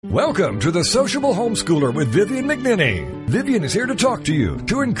Welcome to The Sociable Homeschooler with Vivian McNinney. Vivian is here to talk to you,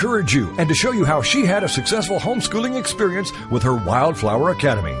 to encourage you, and to show you how she had a successful homeschooling experience with her Wildflower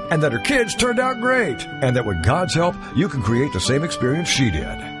Academy, and that her kids turned out great, and that with God's help, you can create the same experience she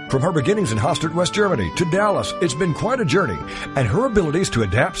did. From her beginnings in Hostert, West Germany, to Dallas, it's been quite a journey, and her abilities to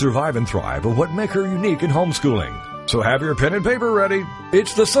adapt, survive, and thrive are what make her unique in homeschooling. So have your pen and paper ready.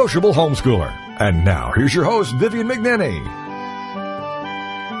 It's The Sociable Homeschooler. And now, here's your host, Vivian McNinney.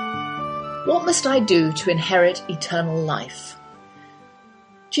 What must I do to inherit eternal life?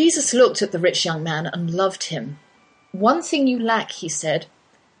 Jesus looked at the rich young man and loved him. One thing you lack, he said.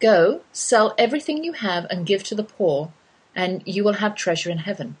 Go, sell everything you have and give to the poor, and you will have treasure in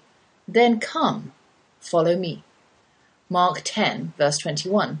heaven. Then come, follow me. Mark 10, verse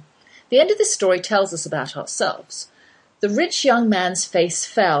 21. The end of this story tells us about ourselves. The rich young man's face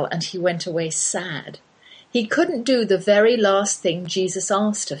fell and he went away sad. He couldn't do the very last thing Jesus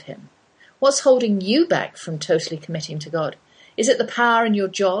asked of him. What's holding you back from totally committing to God? Is it the power in your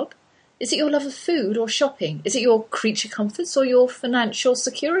job? Is it your love of food or shopping? Is it your creature comforts or your financial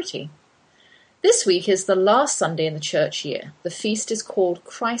security? This week is the last Sunday in the church year. The feast is called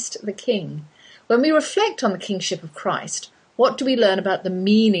Christ the King. When we reflect on the kingship of Christ, what do we learn about the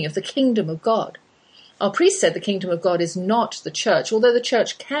meaning of the kingdom of God? Our priest said the kingdom of God is not the church, although the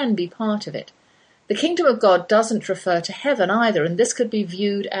church can be part of it. The kingdom of God doesn't refer to heaven either, and this could be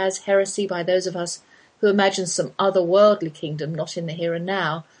viewed as heresy by those of us who imagine some otherworldly kingdom, not in the here and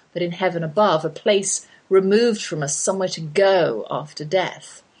now, but in heaven above, a place removed from us, somewhere to go after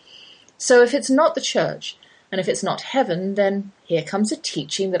death. So if it's not the church, and if it's not heaven, then here comes a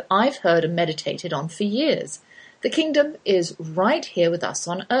teaching that I've heard and meditated on for years. The kingdom is right here with us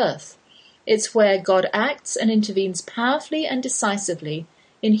on earth. It's where God acts and intervenes powerfully and decisively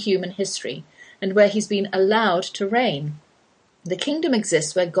in human history, and where he's been allowed to reign. The kingdom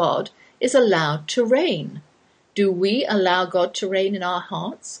exists where God is allowed to reign. Do we allow God to reign in our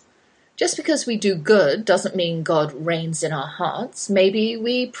hearts? Just because we do good doesn't mean God reigns in our hearts. Maybe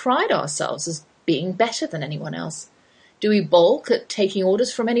we pride ourselves as being better than anyone else. Do we balk at taking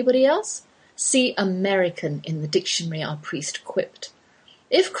orders from anybody else? See American in the dictionary our priest quipped.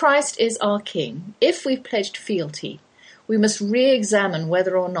 If Christ is our king, if we've pledged fealty, we must re-examine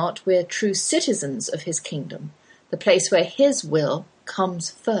whether or not we're true citizens of his kingdom, the place where his will comes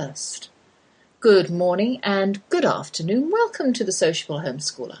first. Good morning and good afternoon. Welcome to The Sociable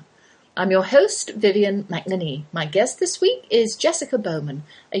Homeschooler. I'm your host, Vivian McNinney. My guest this week is Jessica Bowman,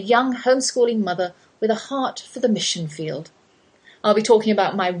 a young homeschooling mother with a heart for the mission field. I'll be talking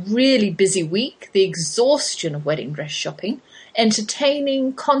about my really busy week, the exhaustion of wedding dress shopping,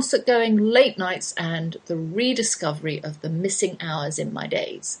 entertaining, concert-going, late nights, and the rediscovery of the missing hours in my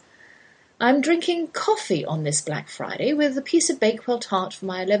days. I'm drinking coffee on this Black Friday with a piece of Bakewell tart for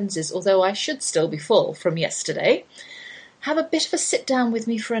my 11s, although I should still be full from yesterday. Have a bit of a sit down with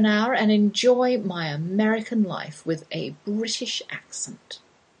me for an hour and enjoy my American life with a British accent.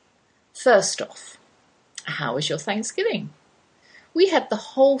 First off, how was your Thanksgiving? We had the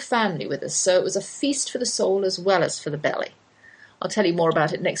whole family with us, so it was a feast for the soul as well as for the belly. I'll tell you more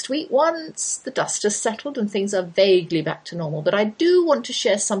about it next week once the dust has settled and things are vaguely back to normal, but I do want to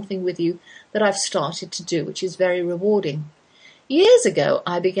share something with you that I've started to do, which is very rewarding. Years ago,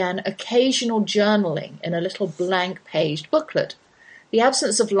 I began occasional journaling in a little blank-paged booklet. The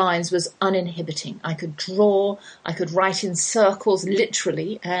absence of lines was uninhibiting. I could draw, I could write in circles,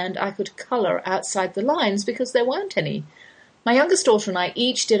 literally, and I could colour outside the lines because there weren't any. My youngest daughter and I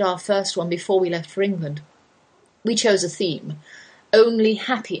each did our first one before we left for England. We chose a theme. Only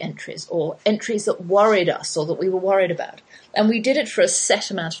happy entries, or entries that worried us or that we were worried about. And we did it for a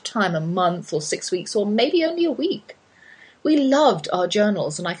set amount of time, a month or 6 weeks, or maybe only a week. We loved our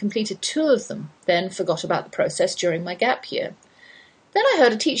journals, and I completed 2 of them, then forgot about the process during my gap year. Then I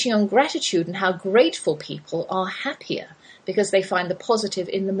heard a teaching on gratitude and how grateful people are happier because they find the positive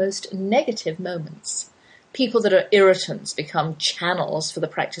in the most negative moments. People that are irritants become channels for the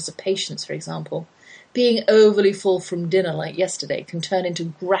practice of patience, for example. Being overly full from dinner like yesterday can turn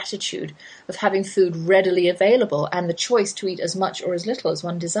into gratitude of having food readily available and the choice to eat as much or as little as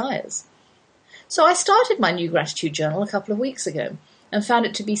one desires. So I started my new gratitude journal a couple of weeks ago and found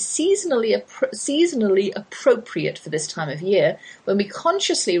it to be seasonally appropriate for this time of year when we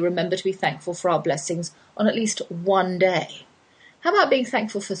consciously remember to be thankful for our blessings on at least one day. How about being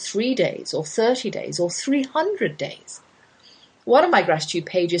thankful for 3 days or 30 days or 300 days? One of my gratitude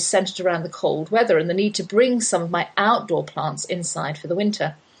pages centered around the cold weather and the need to bring some of my outdoor plants inside for the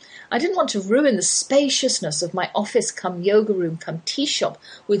winter. I didn't want to ruin the spaciousness of my office come yoga room come tea shop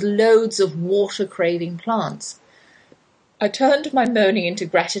with loads of water-craving plants. I turned my moaning into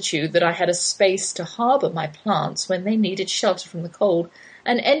gratitude that I had a space to harbour my plants when they needed shelter from the cold,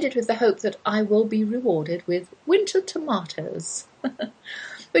 and ended with the hope that I will be rewarded with winter tomatoes.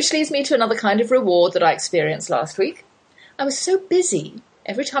 Which leads me to another kind of reward that I experienced last week. I was so busy,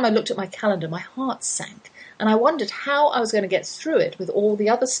 every time I looked at my calendar my heart sank, and I wondered how I was going to get through it with all the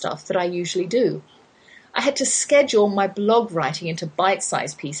other stuff that I usually do. I had to schedule my blog writing into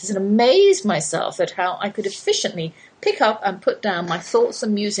bite-sized pieces and amazed myself at how I could efficiently pick up and put down my thoughts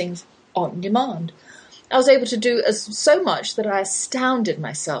and musings on demand. I was able to do so much that I astounded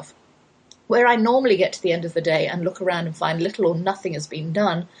myself. Where I normally get to the end of the day and look around and find little or nothing has been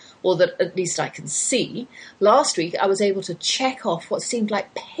done, or that at least I can see, last week I was able to check off what seemed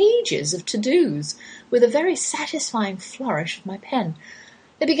like pages of to-dos with a very satisfying flourish of my pen.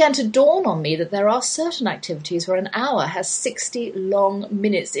 It began to dawn on me that there are certain activities where an hour has 60 long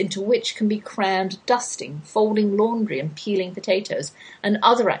minutes into which can be crammed dusting, folding laundry and peeling potatoes, and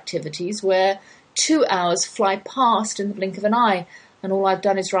other activities where 2 hours fly past in the blink of an eye, and all I've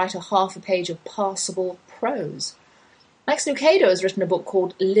done is write half a page of passable prose. Max Lucado has written a book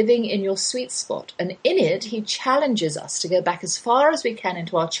called Living in Your Sweet Spot, and in it he challenges us to go back as far as we can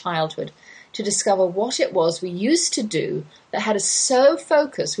into our childhood to discover what it was we used to do that had us so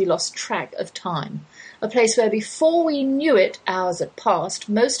focused we lost track of time, a place where before we knew it, hours had passed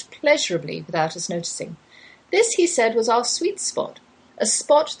most pleasurably without us noticing. This, he said, was our sweet spot, a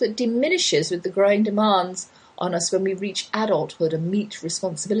spot that diminishes with the growing demands on us when we reach adulthood and meet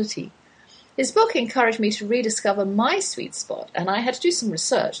responsibility. His book encouraged me to rediscover my sweet spot, and I had to do some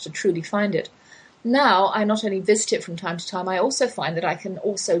research to truly find it. Now, I not only visit it from time to time, I also find that I can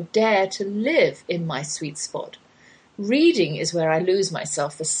also dare to live in my sweet spot. Reading is where I lose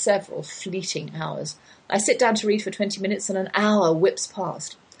myself for several fleeting hours. I sit down to read for 20 minutes and an hour whips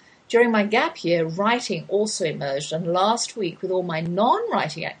past. During my gap year, writing also emerged, and last week, with all my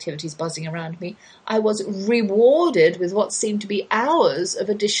non-writing activities buzzing around me, I was rewarded with what seemed to be hours of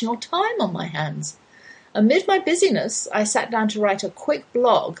additional time on my hands. Amid my busyness, I sat down to write a quick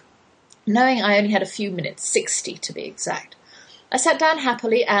blog, knowing I only had a few minutes, 60 to be exact. I sat down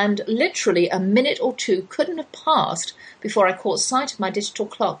happily, and literally a minute or two couldn't have passed before I caught sight of my digital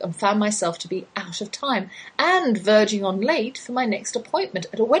clock and found myself to be out of time and verging on late for my next appointment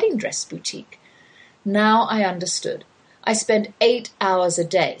at a wedding dress boutique. Now I understood. I spend 8 hours a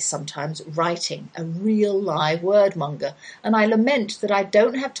day, sometimes writing, a real live wordmonger, and I lament that I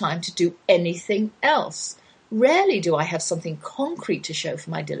don't have time to do anything else. Rarely do I have something concrete to show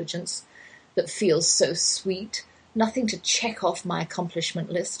for my diligence that feels so sweet. Nothing to check off my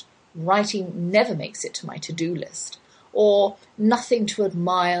accomplishment list. Writing never makes it to my to-do list. Or nothing to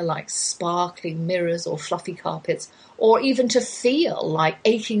admire like sparkling mirrors or fluffy carpets, or even to feel like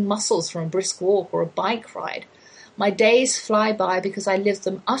aching muscles from a brisk walk or a bike ride. My days fly by because I live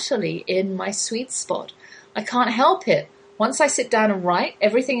them utterly in my sweet spot. I can't help it. Once I sit down and write,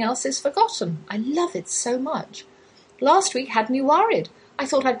 everything else is forgotten. I love it so much. Last week had me worried. I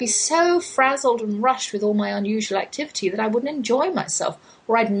thought I'd be so frazzled and rushed with all my unusual activity that I wouldn't enjoy myself,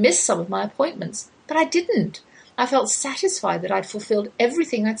 or I'd miss some of my appointments. But I didn't. I felt satisfied that I'd fulfilled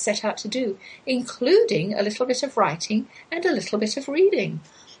everything I'd set out to do, including a little bit of writing and a little bit of reading.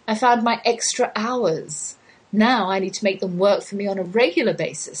 I found my extra hours. Now I need to make them work for me on a regular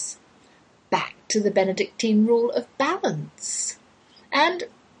basis. Back to the Benedictine rule of balance. And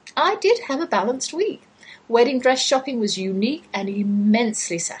I did have a balanced week. Wedding dress shopping was unique and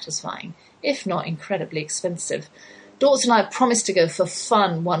immensely satisfying, if not incredibly expensive. Dortz and I have promised to go for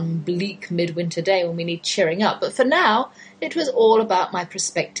fun one bleak midwinter day when we need cheering up, but for now, it was all about my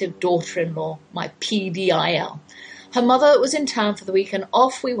prospective daughter-in-law, my PDIL. Her mother was in town for the week, and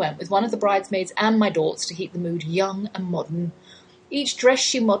off we went with one of the bridesmaids and my Dortz to keep the mood young and modern. Each dress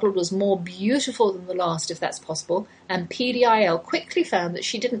she modelled was more beautiful than the last, if that's possible, and PDIL quickly found that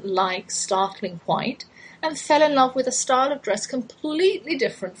she didn't like startling white, and fell in love with a style of dress completely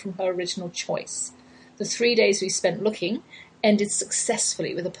different from her original choice. The 3 days we spent looking ended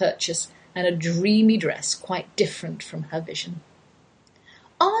successfully with a purchase and a dreamy dress quite different from her vision.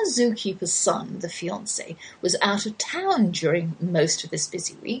 Our zookeeper's son, the fiancé, was out of town during most of this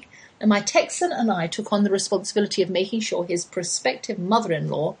busy week, and my Texan and I took on the responsibility of making sure his prospective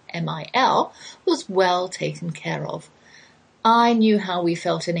mother-in-law, MIL, was well taken care of. I knew how we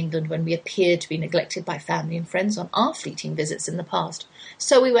felt in England when we appeared to be neglected by family and friends on our fleeting visits in the past.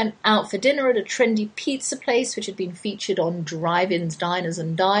 So we went out for dinner at a trendy pizza place which had been featured on drive-ins, diners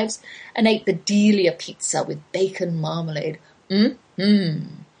and dives, and ate the Delia pizza with bacon marmalade.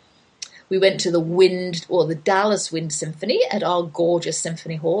 We went to the Dallas Wind Symphony at our gorgeous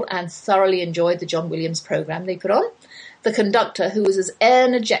symphony hall and thoroughly enjoyed the John Williams program they put on. The conductor, who was as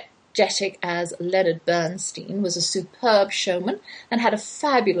energetic as Leonard Bernstein, was a superb showman and had a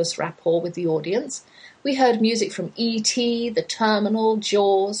fabulous rapport with the audience. We heard music from E.T., The Terminal,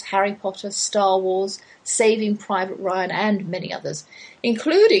 Jaws, Harry Potter, Star Wars, Saving Private Ryan, and many others,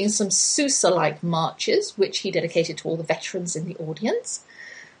 including some Sousa-like marches, which he dedicated to all the veterans in the audience.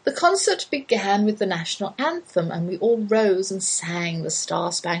 The concert began with the national anthem, and we all rose and sang the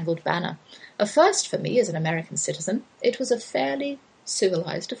Star-Spangled Banner. A first for me as an American citizen. It was a fairly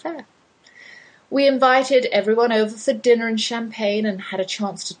civilized affair. We invited everyone over for dinner and champagne and had a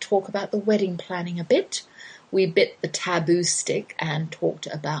chance to talk about the wedding planning a bit. We bit the taboo stick and talked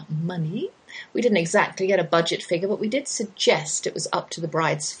about money. We didn't exactly get a budget figure, but we did suggest it was up to the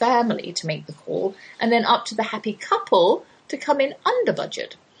bride's family to make the call and then up to the happy couple to come in under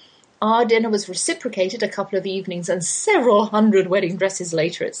budget. Our dinner was reciprocated a couple of evenings and several hundred wedding dresses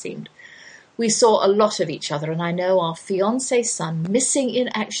later, it seemed. We saw a lot of each other, and I know our fiancé son, missing in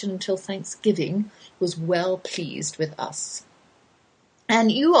action until Thanksgiving, was well pleased with us.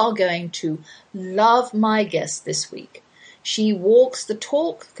 And you are going to love my guest this week. She walks the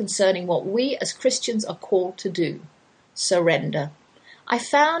talk concerning what we as Christians are called to do: surrender. I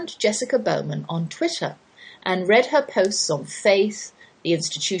found Jessica Bowman on Twitter and read her posts on faith, the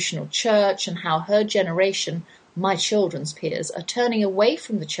institutional church, and how her generation, my children's peers, are turning away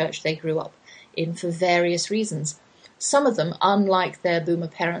from the church they grew up in for various reasons. Some of them, unlike their boomer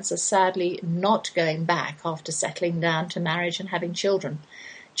parents, are sadly not going back after settling down to marriage and having children.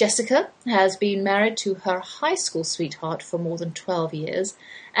 Jessica has been married to her high school sweetheart for more than 12 years,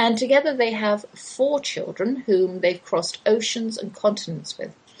 and together they have 4 children whom they've crossed oceans and continents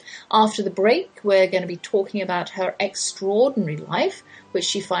with. After the break, we're going to be talking about her extraordinary life, which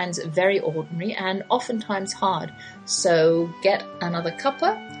she finds very ordinary and oftentimes hard. So get another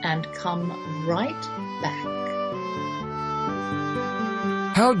cuppa and come right back.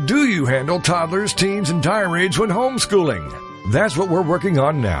 How do you handle toddlers, teens, and tirades when homeschooling? That's what we're working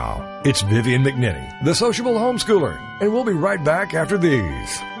on now. It's Vivian McNinney, the sociable homeschooler, and we'll be right back after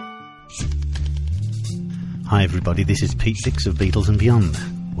these. Hi everybody, this is Pete Dix of Beatles and Beyond.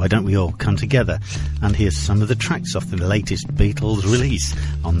 Why don't we all come together and hear some of the tracks off the latest Beatles release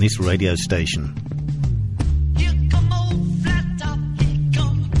on this radio station.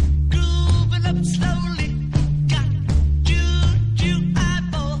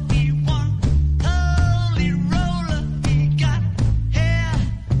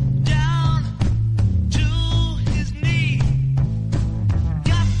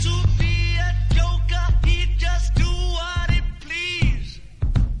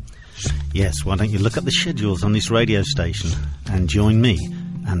 Yes, why don't you look up the schedules on this radio station and join me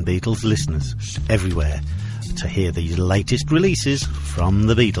and Beatles listeners everywhere to hear the latest releases from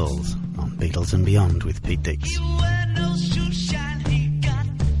the Beatles on Beatles and Beyond with Pete Dix.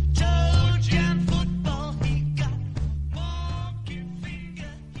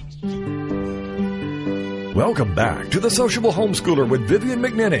 Welcome back to The Sociable Homeschooler with Vivian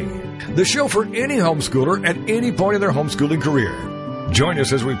McNinney, the show for any homeschooler at any point in their homeschooling career. Join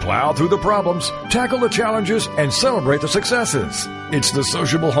us as we plow through the problems, tackle the challenges, and celebrate the successes. It's The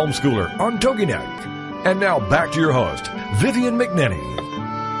Sociable Homeschooler on TogiNet. And now back to your host, Vivian McNinney.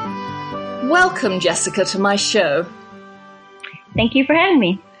 Welcome, Jessica, to my show. Thank you for having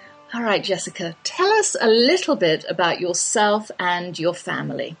me. All right, Jessica, tell us a little bit about yourself and your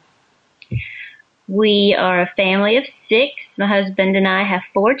family. We are a family of 6. My husband and I have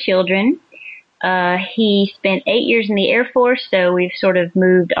 4 children. He spent 8 years in the Air Force, so we've sort of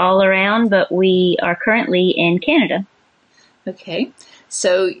moved all around, but we are currently in Canada. Okay.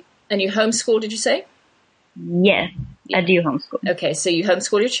 So, and you homeschool, did you say? Yes, I do homeschool. Okay, so you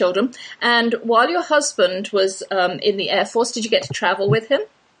homeschool your children. And while your husband was in the Air Force, did you get to travel with him?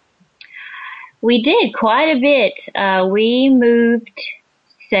 We did, quite a bit. We moved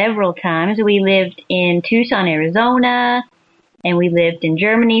several times. We lived in Tucson, Arizona, and we lived in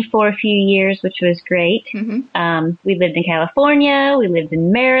Germany for a few years, which was great. Mm-hmm. We lived in California. We lived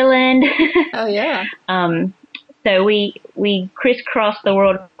in Maryland. Oh, yeah. So we crisscrossed the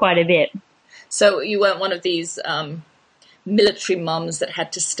world quite a bit. So you weren't one of these military mums that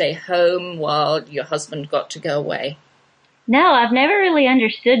had to stay home while your husband got to go away? No, I've never really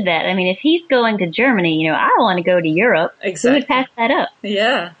understood that. I mean, if he's going to Germany, I want to go to Europe. Exactly. Who would pass that up?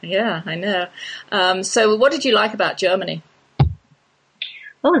 Yeah, I know. So what did you like about Germany?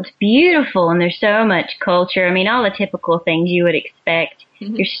 Oh, it's beautiful, and there's so much culture. I mean, all the typical things you would expect.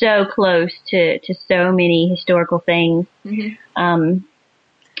 Mm-hmm. You're so close to so many historical things. Mm-hmm.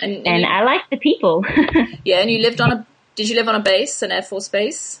 And I like the people. Yeah, and you lived did you live on a base, an Air Force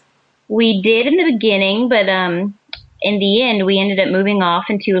base? We did in the beginning, but in the end, we ended up moving off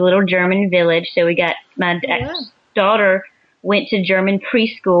into a little German village. So we got my daughter went to German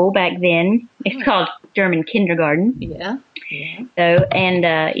preschool back then. It's called German kindergarten. Yeah. So,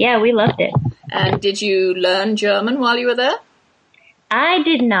 and we loved it. And did you learn German while you were there? I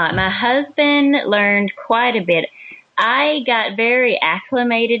did not. My husband learned quite a bit. I got very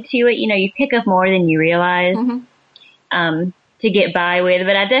acclimated to it. You know, you pick up more than you realize to get by with,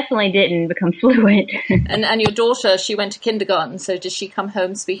 but I definitely didn't become fluent. And your daughter, she went to kindergarten, so did she come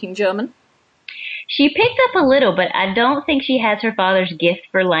home speaking German? She picked up a little, but I don't think she has her father's gift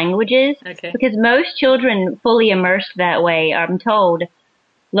for languages. Okay. Because most children fully immersed that way, I'm told,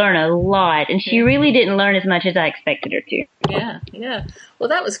 learn a lot. And she really didn't learn as much as I expected her to. Yeah. Well,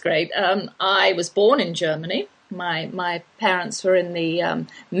 that was great. I was born in Germany. My parents were in the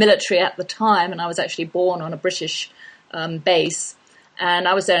military at the time, and I was actually born on a British base. And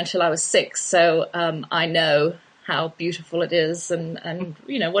I was there until I was 6, so I know how beautiful it is and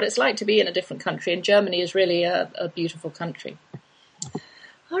you know what it's like to be in a different country, and Germany is really a beautiful country.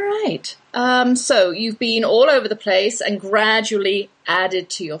 All right, so you've been all over the place and gradually added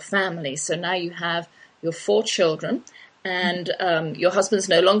to your family, so now you have your 4 children, and your husband's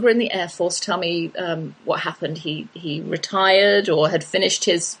no longer in the Air Force. Tell me what happened. He retired or had finished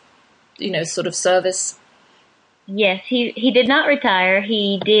his sort of service? Yes, he did not retire.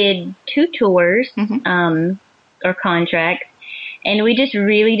 He did 2 tours or contracts, and we just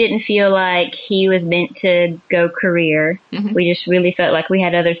really didn't feel like he was meant to go career. We just really felt like we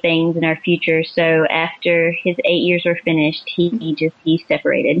had other things in our future. So after his 8 years were finished, he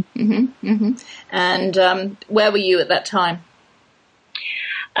separated. And where were you at that time?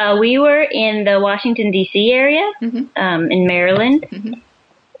 We were in the Washington, D.C. area, in Maryland,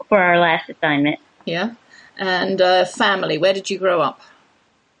 for our last assignment. Yeah. And family, where did you grow up?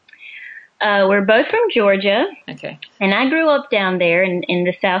 We're both from Georgia. Okay. And I grew up down there in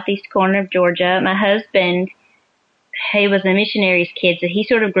the southeast corner of Georgia. My husband, he was a missionary's kid, so he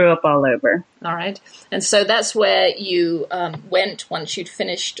sort of grew up all over. All right. And so that's where you went once you'd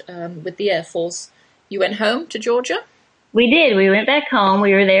finished with the Air Force. You went home to Georgia? We did. We went back home.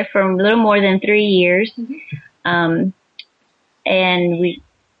 We were there for a little more than 3 years. And we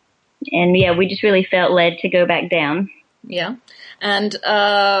just really felt led to go back down. Yeah. And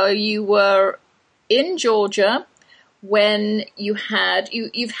you were in Georgia when you've had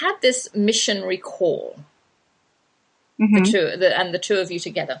this missionary call, the two of you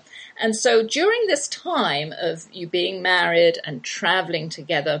together. And so during this time of you being married and traveling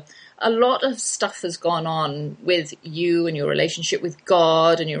together, a lot of stuff has gone on with you and your relationship with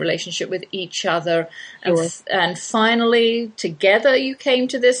God and your relationship with each other. Sure. And finally, together, you came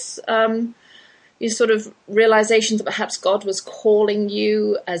to this sort of realization that perhaps God was calling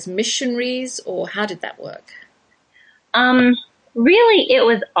you as missionaries, or how did that work? Really, it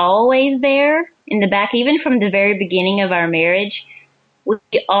was always there in the back, even from the very beginning of our marriage. We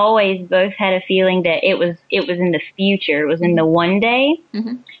always both had a feeling that it was in the future. It was in the one day.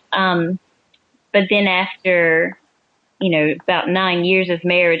 But then after, about 9 years of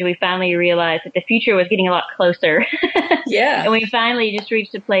marriage, we finally realized that the future was getting a lot closer. Yeah. And we finally just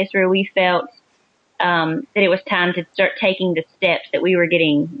reached a place where we felt that it was time to start taking the steps that we're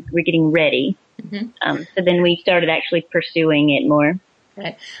getting ready. So then we started actually pursuing it more.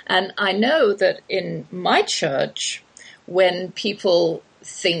 Right. And I know that in my church, when people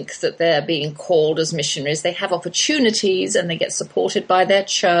think that they're being called as missionaries, they have opportunities and they get supported by their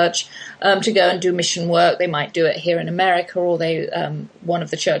church to go and do mission work. They might do it here in America, or one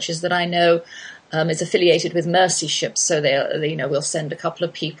of the churches that I know is affiliated with Mercy Ships, so we'll send a couple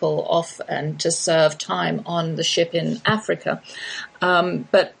of people off and to serve time on the ship in Africa.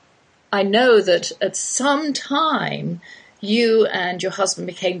 But I know that at some time you and your husband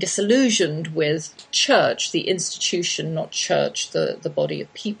became disillusioned with church, the institution, not church, the body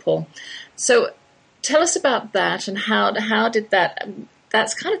of people. So tell us about that, and how did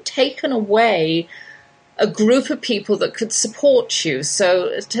that's kind of taken away a group of people that could support you.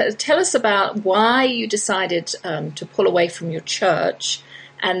 So tell us about why you decided to pull away from your church,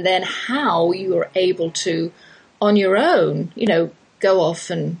 and then how you were able to, on your own, go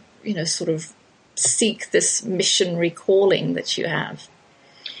off and, sort of seek this missionary calling that you have.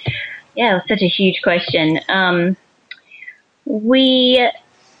 Yeah, it's such a huge question. We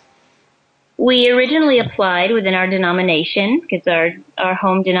originally applied within our denomination because our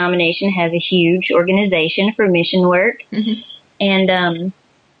home denomination has a huge organization for mission work, and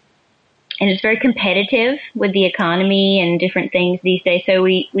it's very competitive with the economy and different things these days. So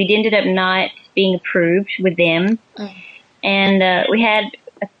we ended up not being approved with them, and we had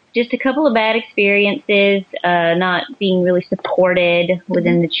just a couple of bad experiences, not being really supported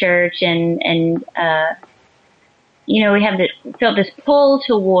within the church, and we felt this pull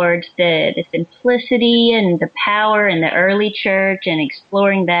towards the simplicity and the power in the early church and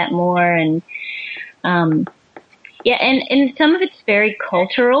exploring that more. And, and some of it's very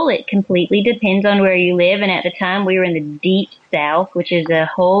cultural. It completely depends on where you live. And at the time we were in the deep South, which is a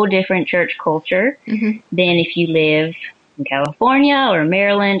whole different church culture than if you live in California or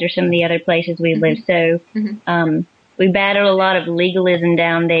Maryland or some of the other places we lived. So, we battled a lot of legalism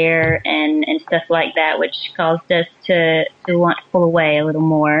down there and stuff like that, which caused us to want to pull away a little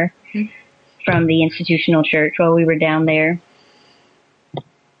more from the institutional church while we were down there.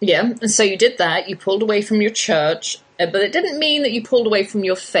 Yeah, and so you did that. You pulled away from your church, but it didn't mean that you pulled away from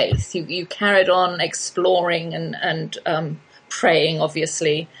your faith. You carried on exploring and praying,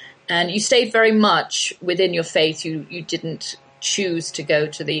 obviously, and you stayed very much within your faith. You didn't choose to go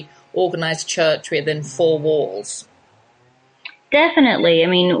to the organized church within four walls. Definitely. I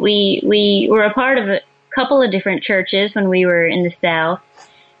mean, we were a part of a couple of different churches when we were in the South,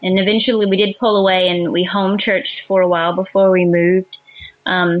 and eventually we did pull away and we home churched for a while before we moved.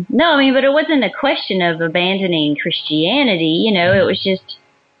 But it wasn't a question of abandoning Christianity. It was just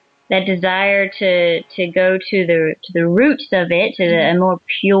that desire to go to the roots of it, to a more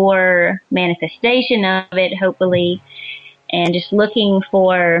pure manifestation of it, hopefully, and just looking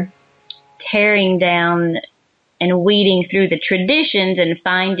for tearing down and weeding through the traditions and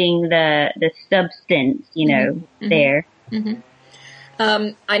finding the substance, there.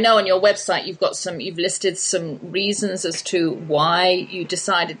 I know on your website you've listed some reasons as to why you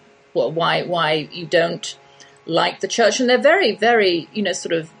decided, why you don't like the church, and they're very, very,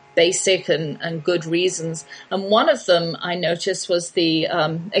 sort of basic and good reasons. And one of them I noticed was the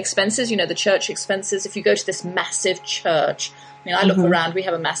expenses, the church expenses. If you go to this massive church, I look around, we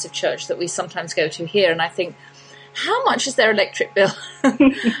have a massive church that we sometimes go to here, and I think, how much is their electric bill?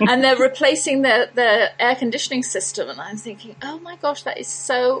 And they're replacing their air conditioning system. And I'm thinking, oh my gosh, that is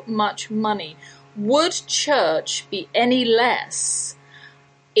so much money. Would church be any less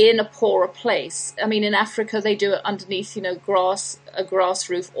in a poorer place? I mean, in Africa, they do it underneath, a grass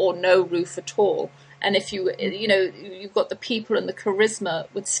roof or no roof at all. And if you've got the people and the charisma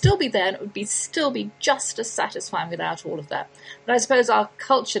would still be there, and it would still be just as satisfying without all of that. But I suppose our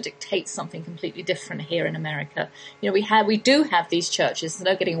culture dictates something completely different here in America. We do have these churches, and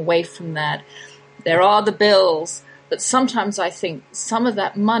no getting away from that. There are the bills, but sometimes I think some of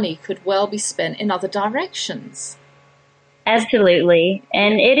that money could well be spent in other directions. Absolutely.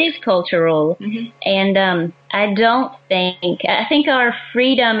 And it is cultural. And I think our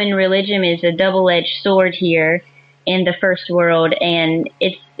freedom in religion is a double-edged sword here in the first world, and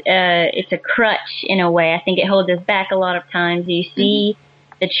it's a crutch in a way. I think it holds us back a lot of times. You see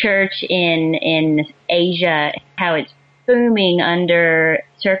the church in Asia, how it's booming under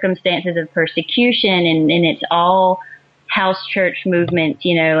circumstances of persecution, and it's all house church movements,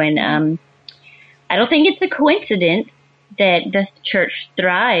 and I don't think it's a coincidence that the church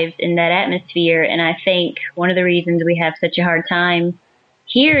thrives in that atmosphere. And I think one of the reasons we have such a hard time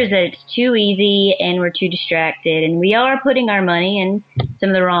here is that it's too easy and we're too distracted, and we are putting our money in some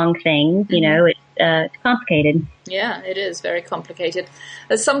of the wrong things. It's complicated. Yeah, it is very complicated.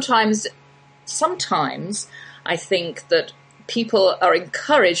 Sometimes I think that people are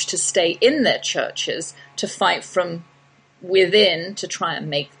encouraged to stay in their churches to fight from within to try and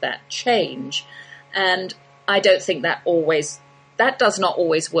make that change. And I don't think that does not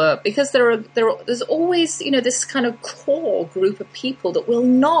always work, because there's always, this kind of core group of people that will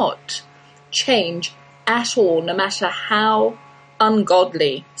not change at all, no matter how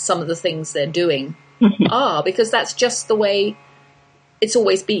ungodly some of the things they're doing are, because that's just the way it's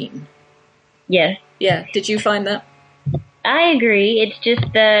always been. Yes. Yeah. Did you find that? I agree. It's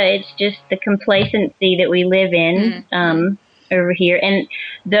just the complacency that we live in over here, and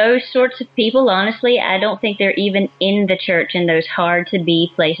those sorts of people. Honestly, I don't think they're even in the church in those hard to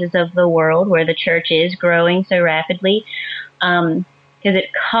be places of the world where the church is growing so rapidly, because it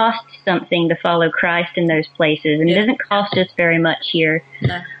costs something to follow Christ in those places, and it doesn't cost us very much here.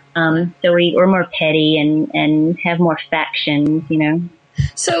 No. So we're more petty and have more factions,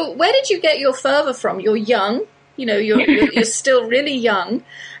 So where did you get your fervor from? You're young. You're still really young,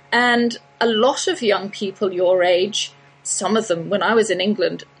 and a lot of young people your age, some of them, when I was in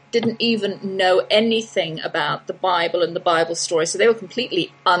England, didn't even know anything about the Bible and the Bible story, so they were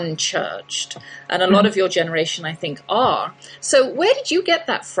completely unchurched. And a lot of your generation, I think, are. So where did you get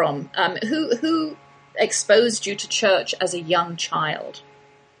that from? Who exposed you to church as a young child?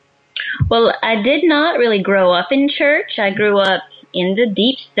 Well, I did not really grow up in church. I grew up in the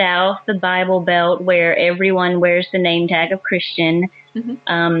deep South, the Bible Belt, where everyone wears the name tag of Christian.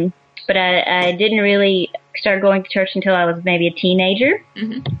 Mm-hmm. But I didn't really start going to church until I was maybe a teenager.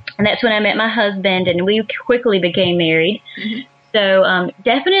 Mm-hmm. And that's when I met my husband, and we quickly became married. Mm-hmm. So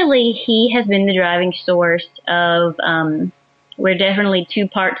definitely he has been the driving source of, we're definitely two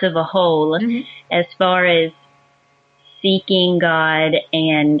parts of a whole mm-hmm. as far as seeking God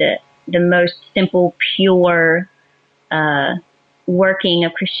and the most simple, pure working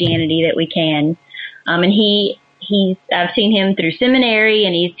of Christianity that we can. And I've seen him through seminary,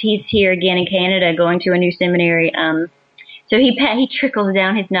 and he's here again in Canada going to a new seminary. So he trickles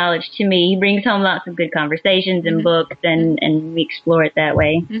down his knowledge to me. He brings home lots of good conversations and mm-hmm. books, and we explore it that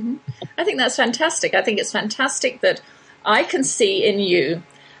way. Mm-hmm. I think that's fantastic. I think it's fantastic that I can see in you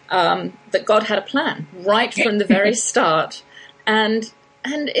that God had a plan right from the very start, and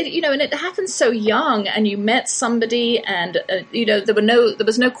it, and it happened so young, and you met somebody, and there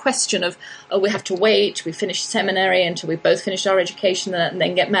was no question of, oh, we have to wait, we finish seminary until we both finish our education and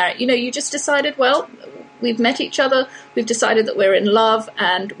then get married. You just decided, well, we've met each other, we've decided that we're in love,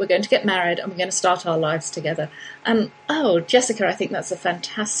 and we're going to get married, and we're going to start our lives together. And Jessica, I think that's a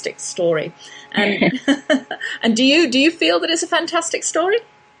fantastic story. And and do you feel that it's a fantastic story?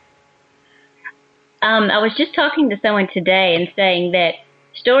 I was just talking to someone today and saying that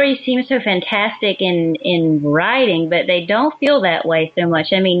stories seem so fantastic in writing, but they don't feel that way so much.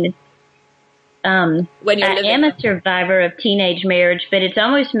 I mean, I am a survivor of teenage marriage, but it's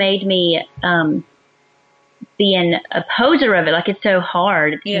almost made me be an opposer of it. Like, it's so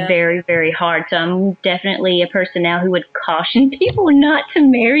hard. It's very, very hard. So I'm definitely a person now who would caution people not to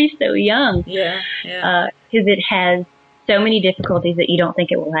marry so young. Yeah. Because it has so many difficulties that you don't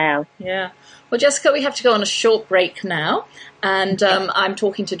think it will have. Yeah. Well, Jessica, we have to go on a short break now, and I'm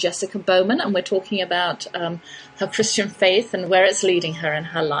talking to Jessica Bowman, and we're talking about her Christian faith and where it's leading her in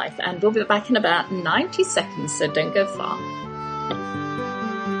her life. And we'll be back in about 90 seconds, so don't go far.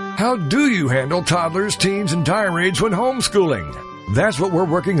 How do you handle toddlers, teens, and tirades when homeschooling? That's what we're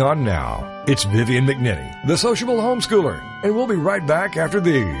working on now. It's Vivian McNinney, the sociable homeschooler, and we'll be right back after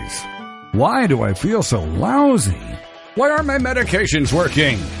these. Why do I feel so lousy? Why aren't my medications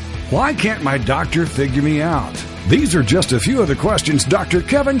working? Why can't my doctor figure me out? These are just a few of the questions Dr.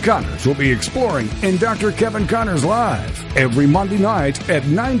 Kevin Connors will be exploring in Dr. Kevin Connors Live every Monday night at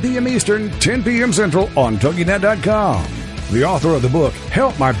 9 p.m. Eastern, 10 p.m. Central on TogiNet.com. The author of the book,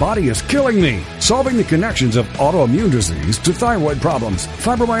 Help My Body Is Killing Me, solving the connections of autoimmune disease to thyroid problems,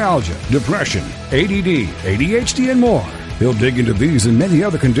 fibromyalgia, depression, ADD, ADHD, and more. He'll dig into these and many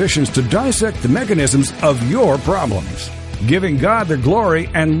other conditions to dissect the mechanisms of your problems. Giving God the glory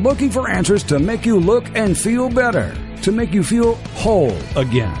and looking for answers to make you look and feel better, to make you feel whole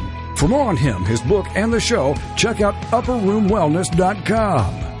again. For more on him, his book, and the show, check out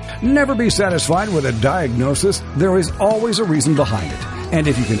UpperRoomWellness.com. Never be satisfied with a diagnosis. There is always a reason behind it. And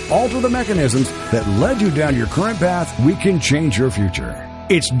if you can alter the mechanisms that led you down your current path, we can change your future.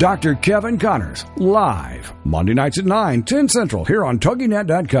 It's Dr. Kevin Connors, live, Monday nights at 9, 10 Central, here on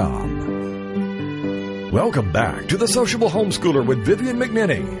TogiNet.com. Welcome back to The Sociable Homeschooler with Vivian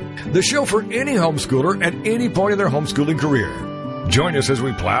McNinney, the show for any homeschooler at any point in their homeschooling career. Join us as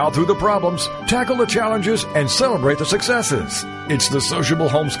we plow through the problems, tackle the challenges, and celebrate the successes. It's The Sociable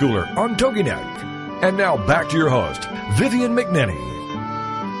Homeschooler on TogiNet. And now back to your host, Vivian McNinney.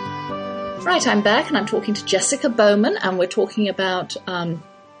 Right, I'm back, and I'm talking to Jessica Bowman, and we're talking about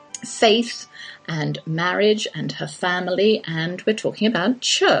faith and marriage and her family, and we're talking about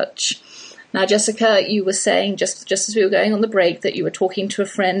church. Now, Jessica, you were saying, just as we were going on the break, that you were talking to a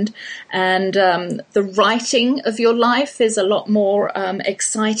friend, and the writing of your life is a lot more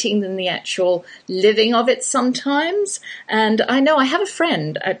exciting than the actual living of it sometimes. And I know I have a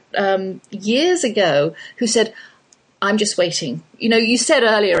friend years ago who said, I'm just waiting. You said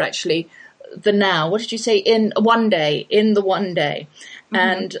earlier, actually, the now. What did you say? In the one day.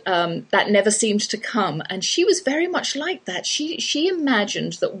 And that never seemed to come. And she was very much like that. She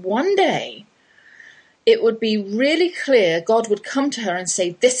imagined that one day it would be really clear. God would come to her and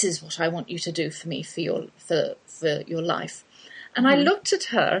say, "This is what I want you to do for me for your life." And I looked at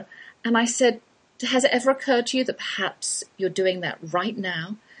her and I said, "Has it ever occurred to you that perhaps you're doing that right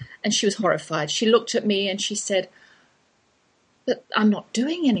now?" And she was horrified. She looked at me and she said, "But I'm not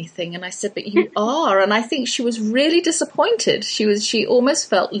doing anything." And I said, "But you are." And I think she was really disappointed. She almost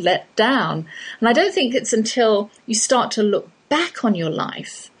felt let down. And I don't think it's until you start to look back on your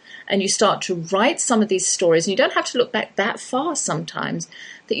life and you start to write some of these stories, and you don't have to look back that far sometimes,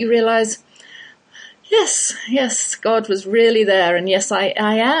 that you realize, Yes, God was really there. And yes, I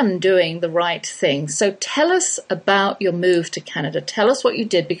am doing the right thing. So tell us about your move to Canada. Tell us what you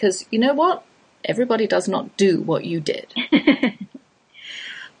did, because you know what? Everybody does not do what you did.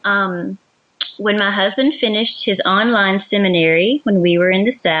 When my husband finished his online seminary when we were in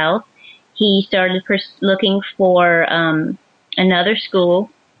the South, he started looking for another school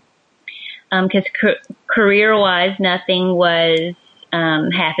because career-wise nothing was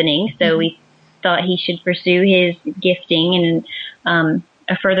happening. So we thought he should pursue his gifting in a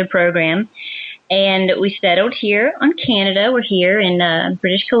further program. And we settled here on Canada. We're here in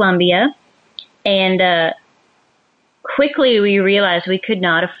British Columbia. And quickly we realized we could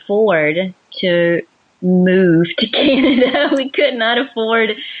not afford to move to Canada. We could not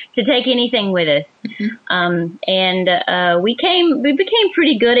afford to take anything with us. We became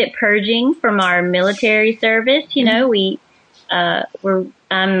pretty good at purging from our military service. You know,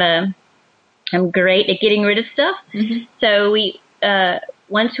 I'm great at getting rid of stuff. So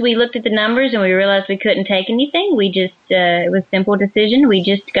once we looked at the numbers and we realized we couldn't take anything, we just, it was a simple decision. We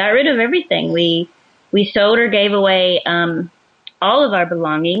just got rid of everything. We sold or gave away, all of our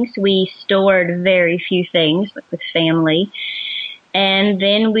belongings. We stored very few things with family. And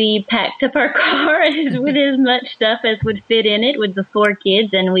then we packed up our car with as much stuff as would fit in it with the 4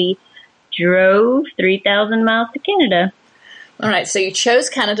 kids, and we drove 3,000 miles to Canada. All right, so you chose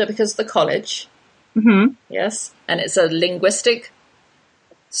Canada because of the college. Yes, and it's a linguistic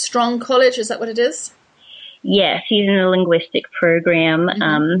strong college, is that what it is? Yes, he's in a linguistic program.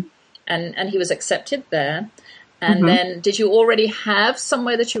 And he was accepted there. And then did you already have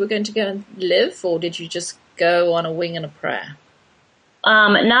somewhere that you were going to go and live, or did you just go on a wing and a prayer?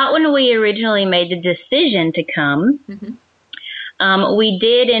 Not when we originally made the decision to come. We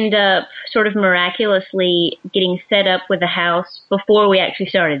did end up sort of miraculously getting set up with a house before we actually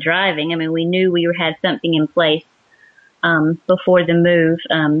started driving. I mean, we knew we had something in place before the move.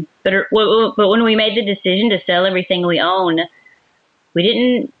 But when we made the decision to sell everything we own, we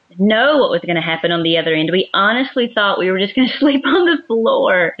didn't know what was going to happen on the other end. We honestly thought we were just going to sleep on the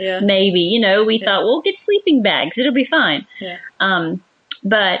floor. Maybe, we thought we'll get sleeping bags. It'll be fine.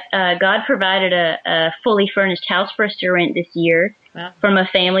 But God provided a fully furnished house for us to rent this year from a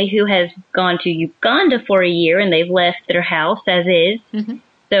family who has gone to Uganda for a year, and they've left their house as is.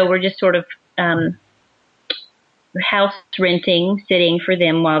 So we're just sort of house renting, sitting for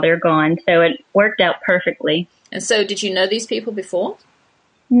them while they're gone. So it worked out perfectly. And so did you know these people before?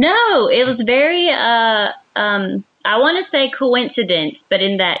 No, it was very, I want to say coincidence, but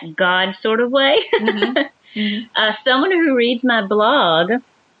in that God sort of way. Someone who reads my blog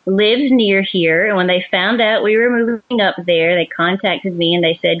lives near here, and when they found out we were moving up there, they contacted me and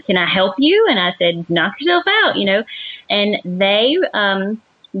they said, "Can I help you?" And I said, "Knock yourself out," And they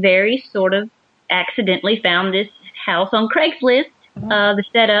very sort of accidentally found this house on Craigslist, the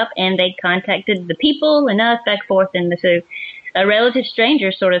setup, and they contacted the people and us back and forth, and so a relative stranger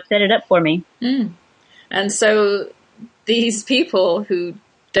sort of set it up for me. And so these people who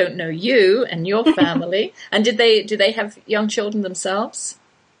don't know you and your family, and do they have young children themselves?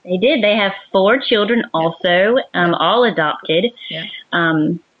 They did. They have 4 children also, all adopted,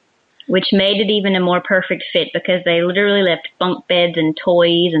 which made it even a more perfect fit because they literally left bunk beds and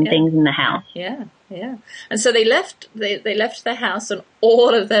toys and things in the house. And so they left their house and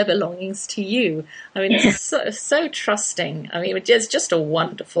all of their belongings to you. I mean, it's so trusting. I mean, it's just a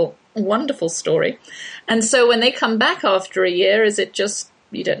wonderful, wonderful story. And so when they come back after a year, is it just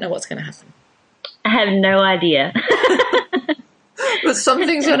you don't know what's going to happen? I have no idea. But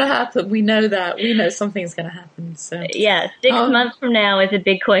something's going to happen. We know that. We know something's going to happen. So 6 months from now is a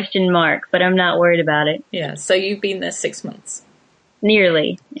big question mark, but I'm not worried about it. Yeah. So you've been there 6 months.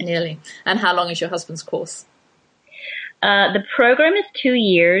 Nearly. And how long is your husband's course? The program is 2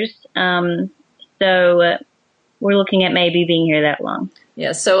 years. So we're looking at maybe being here that long.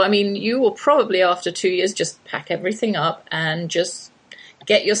 Yeah. So, I mean, you will probably after 2 years just pack everything up and just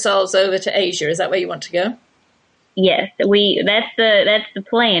get yourselves over to Asia. Is that where you want to go? Yes, that's the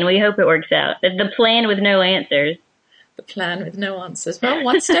plan. We hope it works out. The plan with no answers. The plan with no answers. Well,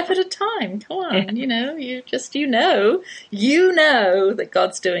 one step at a time. Come on, you know that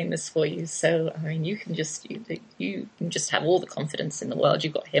God's doing this for you. So, I mean, you can just have all the confidence in the world.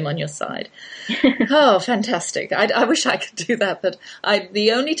 You've got Him on your side. Oh, fantastic! I wish I could do that, but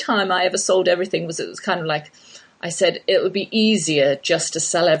the only time I ever sold everything was it was kind of like I said it would be easier just to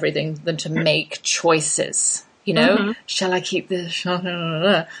sell everything than to make choices. Shall I keep this?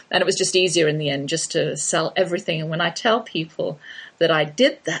 And it was just easier in the end just to sell everything. And when I tell people that I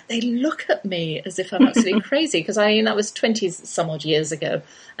did that, they look at me as if I'm absolutely crazy because that was 20 some odd years ago.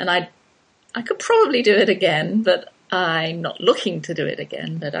 And I I could probably do it again, but I'm not looking to do it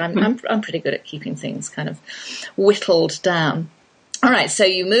again. But I'm pretty good at keeping things kind of whittled down. All right, so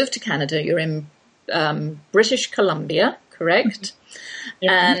you moved to Canada. You're in British Columbia, correct?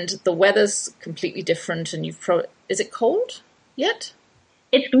 Yeah. And the weather's completely different. And is it cold yet?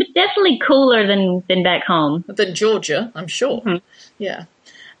 It's definitely cooler than back home. Than Georgia, I'm sure. Mm-hmm. Yeah.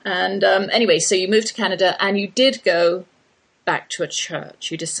 And anyway, so you moved to Canada, and you did go back to a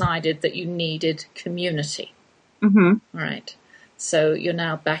church. You decided that you needed community. Mm-hmm. All right. So you're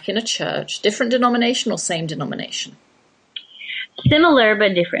now back in a church. Different denomination or same denomination? Similar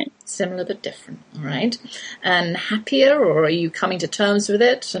but different. Similar but different. All right. And happier, or are you coming to terms with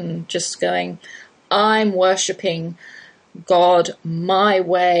it and just going, I'm worshipping God my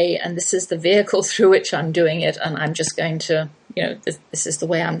way, and this is the vehicle through which I'm doing it, and I'm just going to, this is the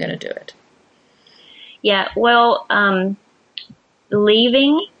way I'm going to do it? Yeah, well,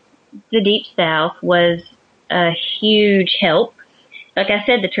 leaving the Deep South was a huge help. Like I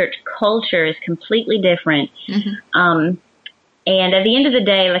said, the church culture is completely different. Mm-hmm. And at the end of the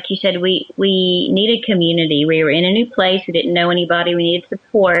day, like you said, we needed community. We were in a new place. We didn't know anybody. We needed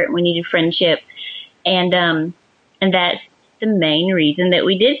support. We needed friendship. And that's the main reason that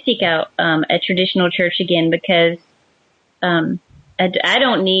we did seek out a traditional church again, because I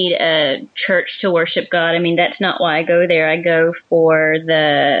don't need a church to worship God. I mean, that's not why I go there. I go for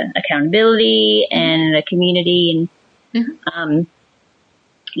the accountability and the community. And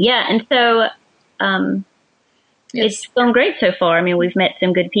and so it's gone great so far. I mean, we've met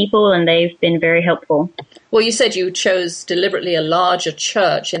some good people, and they've been very helpful. Well, you said you chose deliberately a larger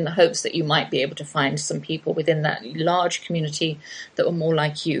church in the hopes that you might be able to find some people within that large community that were more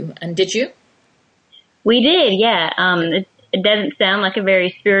like you. And did you? We did, yeah. It doesn't sound like a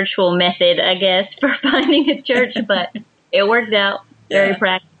very spiritual method, I guess, for finding a church, but it worked out very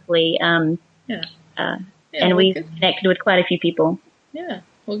practically. And we connected with quite a few people. Yeah,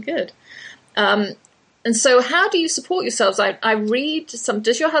 well, good. And so how do you support yourselves? I read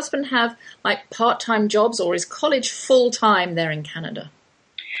does your husband have like part-time jobs, or is college full-time there in Canada?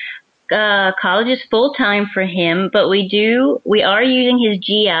 College is full-time for him, but we are using his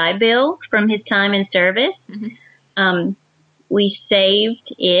GI Bill from his time in service. Mm-hmm. We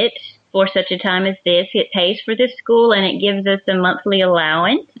saved it for such a time as this. It pays for the school, and it gives us a monthly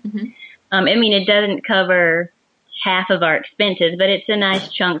allowance. Mm-hmm. I mean, it doesn't cover half of our expenses, but it's a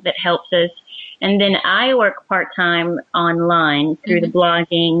nice chunk that helps us. And then I work part-time online through the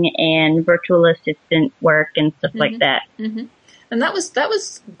blogging and virtual assistant work and stuff like that. Mm-hmm. And that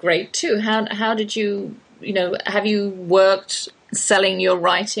was great too. How did you, have you worked selling your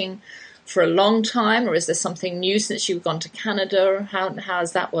writing for a long time, or is there something new since you've gone to Canada? How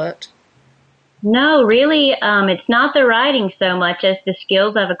has that worked? No, really, it's not the writing so much as the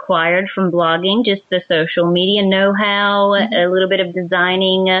skills I've acquired from blogging, just the social media know-how, a little bit of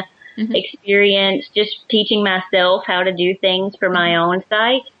designing experience, just teaching myself how to do things for my own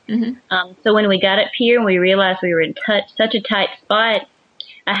site. Mm-hmm. So when we got up here and we realized we were in such a tight spot,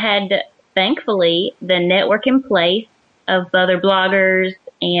 I had, thankfully, the network in place of other bloggers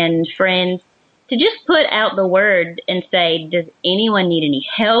and friends to just put out the word and say, does anyone need any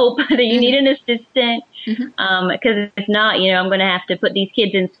help? Do you need an assistant? Because if not, I'm going to have to put these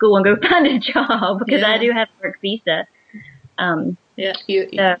kids in school and go find a job, because I do have a work visa.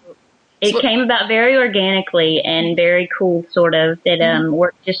 It came about very organically and very cool, sort of, that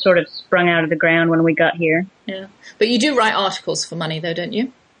work just sort of sprung out of the ground when we got here. Yeah. But you do write articles for money, though, don't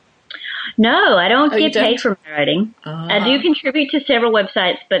you? No, I don't get paid for my writing. I do contribute to several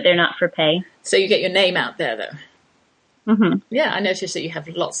websites, but they're not for pay. So you get your name out there, though? Mm-hmm. Yeah, I noticed that you have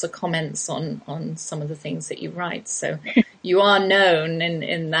lots of comments on some of the things that you write. So you are known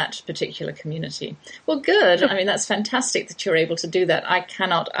in that particular community. Well, good. I mean, that's fantastic that you're able to do that. I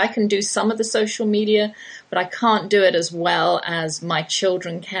can do some of the social media, but I can't do it as well as my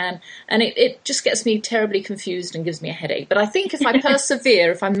children can. And it just gets me terribly confused and gives me a headache. But I think if I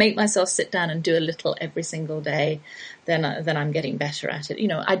persevere, if I make myself sit down and do a little every single day, then I'm getting better at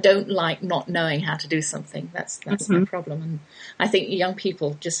it. I don't like not knowing how to do something. That's my problem. And I think young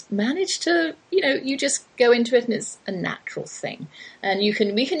people just manage to, you just go into it and it's a natural thing. And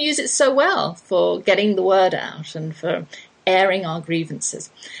we can use it so well for getting the word out and for airing our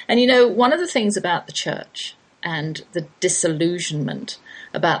grievances. And one of the things about the church and the disillusionment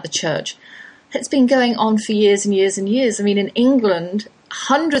about the church, it's been going on for years and years and years. I mean, in England,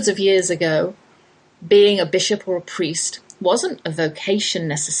 hundreds of years ago, being a bishop or a priest wasn't a vocation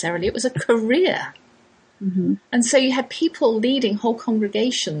necessarily, it was a career. Mm-hmm. And so you had people leading whole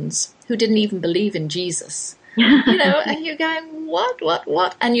congregations who didn't even believe in Jesus. And you're going, what?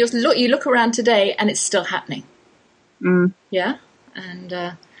 And you look around today and it's still happening. Mm. Yeah.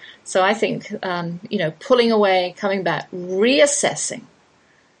 And so I think, pulling away, coming back, reassessing,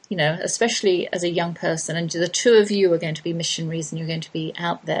 especially as a young person, and the two of you are going to be missionaries and you're going to be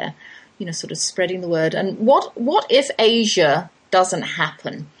out there, sort of spreading the word. And what if Asia doesn't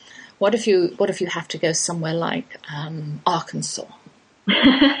happen? What if you have to go somewhere like Arkansas?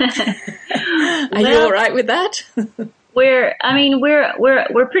 Are you all right with that? we're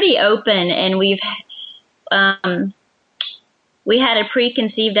pretty open, and we had a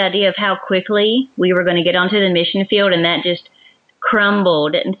preconceived idea of how quickly we were going to get onto the mission field, and that just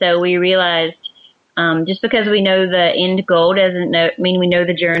crumbled. And so we realized, just because we know the end goal doesn't mean we know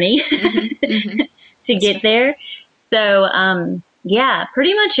the journey to get there. So,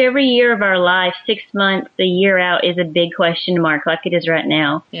 pretty much every year of our life, 6 months, a year out, is a big question mark, like it is right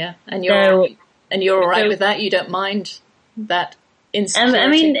now. Yeah, and you're all right with that? You don't mind that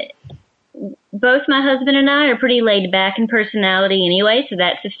insecurity? Both my husband and I are pretty laid back in personality anyway, so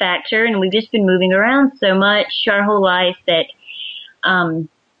that's a factor. And we've just been moving around so much our whole life that,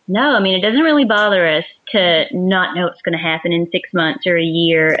 it doesn't really bother us to not know what's going to happen in 6 months or a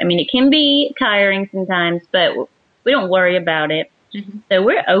year. It can be tiring sometimes, but we don't worry about it. Mm-hmm. So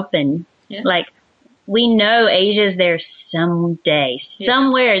we're open. Yeah. Like, we know Asia's there someday. Yeah.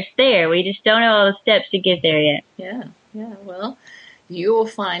 Somewhere it's there. We just don't know all the steps to get there yet. Yeah. Well, you will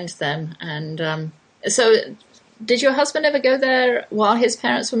find them. And so did your husband ever go there while his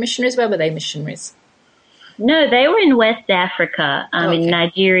parents were missionaries? Where were they missionaries? No, they were in West Africa, in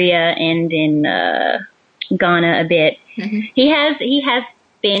Nigeria and in Ghana a bit. Mm-hmm. He has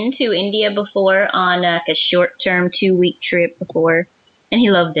been to India before on a short-term 2-week trip before, and he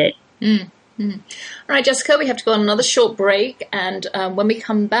loved it. Mm-hmm. All right, Jessica, we have to go on another short break, and when we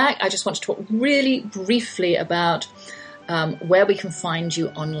come back, I just want to talk really briefly about where we can find you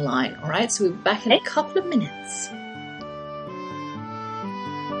online. All right, so we'll be back in a couple of minutes.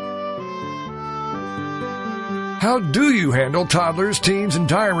 How do you handle toddlers, teens, and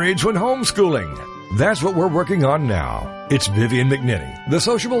tirades when homeschooling? That's what we're working on now. It's Vivian McNinney, the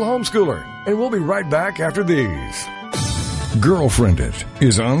sociable homeschooler, and we'll be right back after these. Girlfriended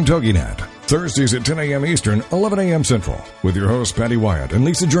is on TogiNet. Thursdays at 10 a.m. Eastern, 11 a.m. Central, with your hosts Patty Wyatt and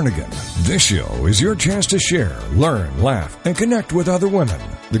Lisa Jernigan. This show is your chance to share, learn, laugh, and connect with other women.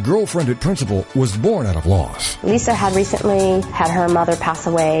 The Girlfriended principle was born out of loss. Lisa had recently had her mother pass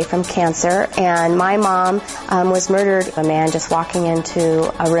away from cancer, and my mom was murdered. A man just walking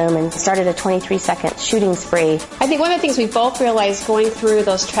into a room and started a 23-second shooting spree. I think one of the things we both realized going through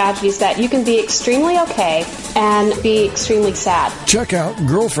those tragedies that you can be extremely okay and be extremely sad. Check out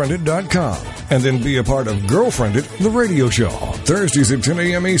girlfriended.com. And then be a part of Girlfriended, the radio show. Thursdays at 10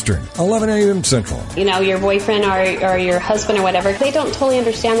 a.m. Eastern, 11 a.m. Central. Your boyfriend or your husband or whatever, they don't totally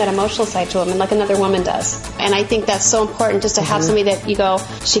understand that emotional side to them like another woman does. And I think that's so important just to have somebody that you go,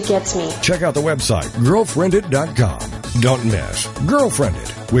 she gets me. Check out the website, girlfriended.com. Don't miss Girlfriended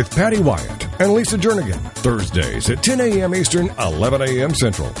with Patty Wyatt and Lisa Jernigan. Thursdays at 10 a.m. Eastern, 11 a.m.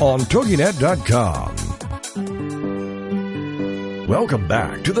 Central on TogiNet.com. Welcome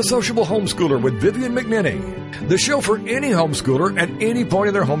back to The Sociable Homeschooler with Vivian McNinney, the show for any homeschooler at any point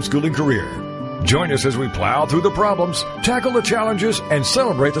in their homeschooling career. Join us as we plow through the problems, tackle the challenges, and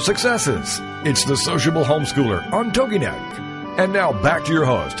celebrate the successes. It's The Sociable Homeschooler on TogiNet. And now back to your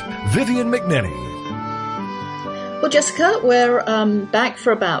host, Vivian McNinney. Well, Jessica, we're back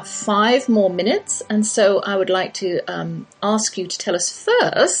for about 5 more minutes, and so I would like to ask you to tell us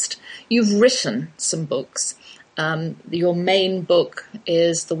first, you've written some books. Your main book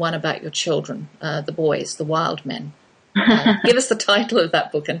is the one about your children, the boys, the wild men. Give us the title of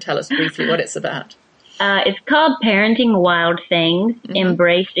that book and tell us briefly what it's about. It's called Parenting Wild Things,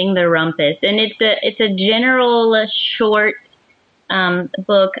 Embracing the Rumpus. And it's a general short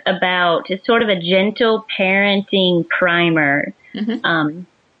book about, it's sort of a gentle parenting primer,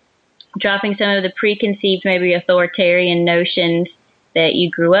 dropping some of the preconceived, maybe authoritarian notions that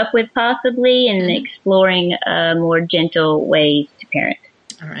you grew up with possibly, and exploring more gentle ways to parent.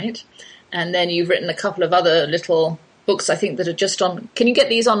 All right. And then you've written a couple of other little books, I think, that are just on... Can you get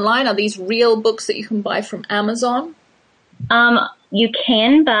these online? Are these real books that you can buy from Amazon? You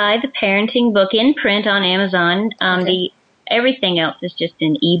can buy the parenting book in print on Amazon. Everything else is just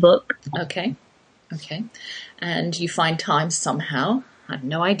an ebook. Okay. And you find time somehow I have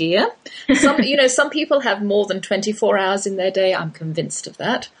no idea. Some people have more than 24 hours in their day. I'm convinced of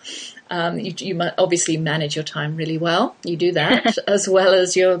that. You might obviously manage your time really well. You do that as well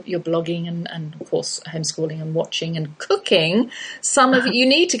as your blogging and of course homeschooling and watching and cooking. You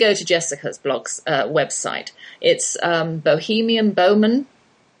need to go to Jessica's blog's website. It's Bohemian Bowman.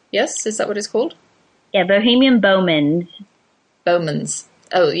 Yes, is that what it's called? Yeah, Bohemian Bowman's. Bowman's.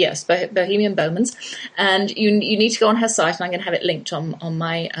 Oh, yes, Bohemian Bowman's. And you need to go on her site, and I'm going to have it linked on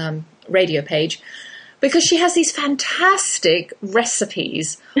my radio page, because she has these fantastic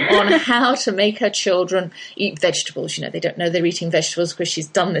recipes on how to make her children eat vegetables. They don't know they're eating vegetables because she's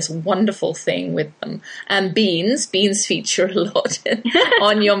done this wonderful thing with them. And beans feature a lot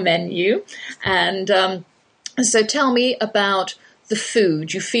on your menu. And so tell me about the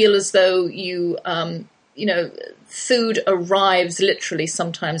food. You feel as though food arrives literally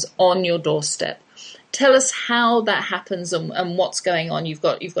sometimes on your doorstep. Tell us how that happens and what's going on. You've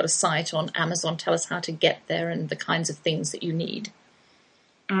got a site on Amazon. Tell us how to get there and the kinds of things that you need.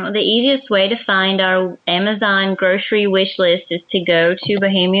 The easiest way to find our Amazon grocery wish list is to go to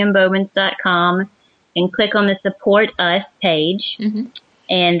bohemianbowmans.com and click on the Support Us page,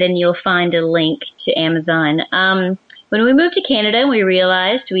 and then you'll find a link to Amazon. When we moved to Canada, we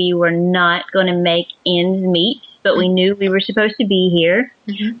realized we were not going to make ends meet, but we knew we were supposed to be here.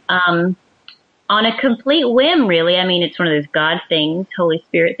 On a complete whim, really. I mean, it's one of those God things, Holy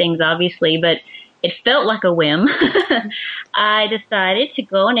Spirit things, obviously, but it felt like a whim. I decided to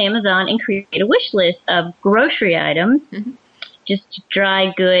go on Amazon and create a wish list of grocery items, just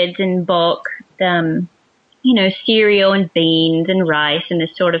dry goods in bulk, cereal and beans and rice and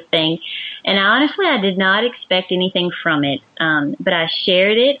this sort of thing. And honestly, I did not expect anything from it. But I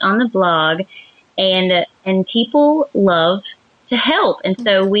shared it on the blog, and people love to help. And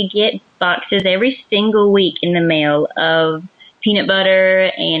so we get boxes every single week in the mail of peanut butter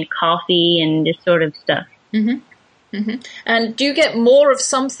and coffee and this sort of stuff. And do you get more of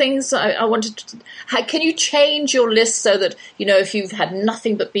some things? I wanted to. Can you change your list so that, if you've had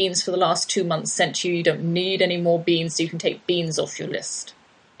nothing but beans for the last 2 months sent to you, you don't need any more beans, so you can take beans off your list?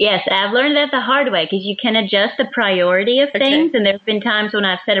 Yes, I've learned that the hard way, because you can adjust the priority of things, and there have been times when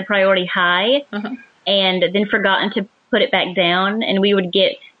I've set a priority high and then forgotten to put it back down, and we would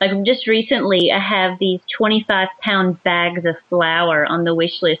get, like just recently, I have these 25-pound bags of flour on the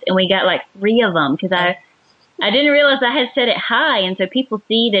wish list, and we got like 3 of them, because I didn't realize I had set it high, and so people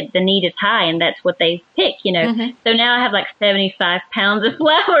see that the need is high, and that's what they pick, So now I have like 75 pounds of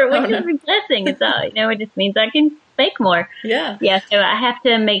flour, which is a blessing. It's it just means I can bake more. Yeah. So I have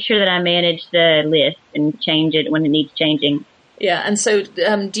to make sure that I manage the list and change it when it needs changing. Yeah, and so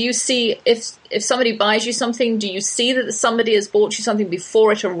do you see, if somebody buys you something, do you see that somebody has bought you something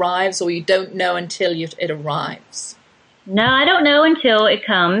before it arrives, or you don't know until it arrives? No, I don't know until it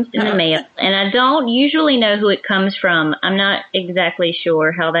comes in the mail, and I don't usually know who it comes from. I'm not exactly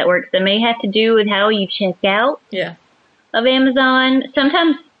sure how that works. It may have to do with how you check out of Amazon.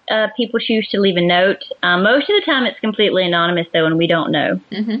 Sometimes people choose to leave a note. Most of the time it's completely anonymous, though, and we don't know.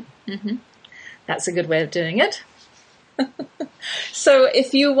 That's a good way of doing it. So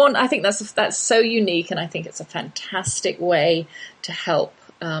if you want, I think that's so unique, and I think it's a fantastic way to help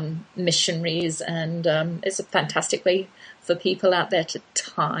missionaries, and it's a fantastic way for people out there to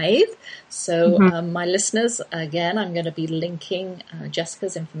tithe. So my listeners, again, I'm going to be linking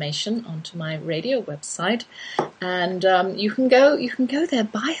Jessica's information onto my radio website, and you can go there,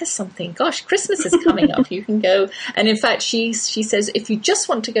 buy her something. Gosh, Christmas is coming up. You can go, and in fact, she says if you just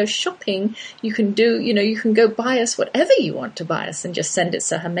want to go shopping, you can go buy us whatever you want to buy us, and just send it.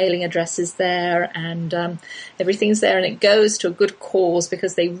 So her mailing address is there, and everything's there, and it goes to a good cause,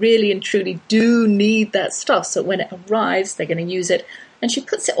 because they really and truly do need that stuff. So when it arrives, they're going to use it. And she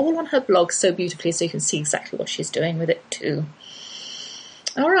puts it all on her blog so beautifully, so you can see exactly what she's doing with it too.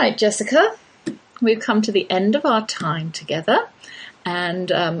 All right, Jessica, we've come to the end of our time together.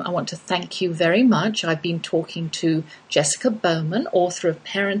 And I want to thank you very much. I've been talking to Jessica Bowman, author of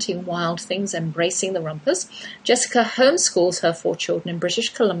Parenting Wild Things, Embracing the Rumpus. Jessica homeschools her 4 children in British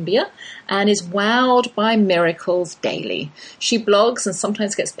Columbia and is wowed by miracles daily. She blogs and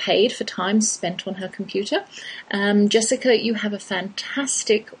sometimes gets paid for time spent on her computer. Jessica, you have a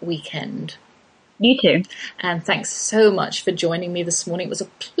fantastic weekend. You too. And thanks so much for joining me this morning. It was a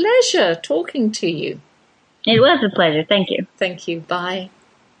pleasure talking to you. It was a pleasure. Thank you. Thank you. Bye.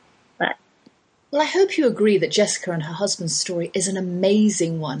 Bye. Well, I hope you agree that Jessica and her husband's story is an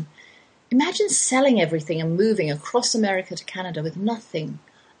amazing one. Imagine selling everything and moving across America to Canada with nothing,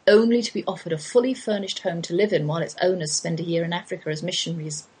 only to be offered a fully furnished home to live in while its owners spend a year in Africa as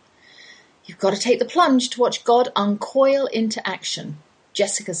missionaries. You've got to take the plunge to watch God uncoil into action.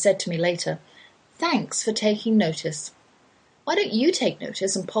 Jessica said to me later, "Thanks for taking notice." Why don't you take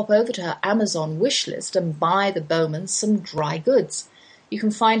notice and pop over to her Amazon wish list and buy the Bowmans some dry goods? You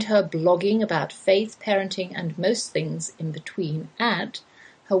can find her blogging about faith, parenting, and most things in between at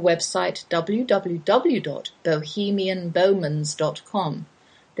her website www.bohemianbowmans.com.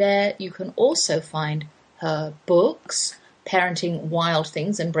 There you can also find her books, Parenting Wild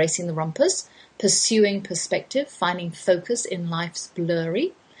Things, Embracing the Rumpus, Pursuing Perspective, Finding Focus in Life's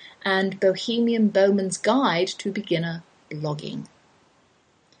Blurry, and Bohemian Bowman's Guide to Beginner Blogging.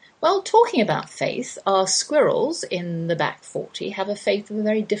 Well, talking about faith, our squirrels in the back 40 have a faith of a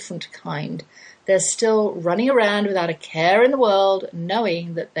very different kind. They're still running around without a care in the world,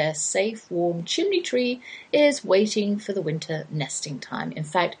 knowing that their safe, warm chimney tree is waiting for the winter nesting time. In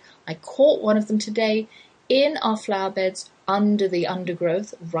fact, I caught one of them today in our flower beds under the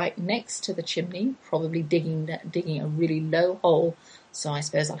undergrowth right next to the chimney, probably digging a really low hole, so I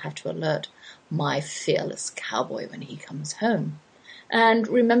suppose I'll have to alert my fearless cowboy when he comes home. And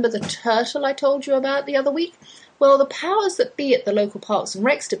remember the turtle I told you about the other week? Well, the powers that be at the local Parks and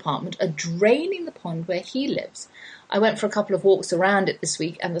Recs department are draining the pond where he lives. I went for a couple of walks around it this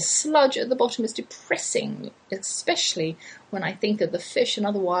week, and the sludge at the bottom is depressing, especially when I think of the fish and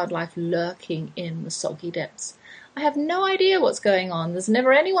other wildlife lurking in the soggy depths. I have no idea what's going on. There's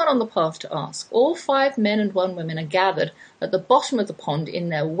never anyone on the path to ask. All 5 men and 1 woman are gathered at the bottom of the pond in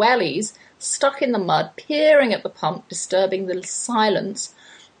their wellies, stuck in the mud, peering at the pump, disturbing the silence,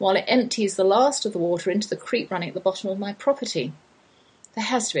 while it empties the last of the water into the creek running at the bottom of my property. There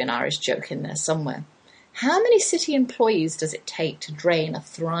has to be an Irish joke in there somewhere. How many city employees does it take to drain a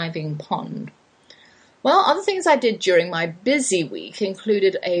thriving pond? Well, other things I did during my busy week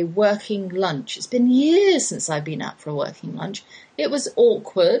included a working lunch. It's been years since I've been out for a working lunch. It was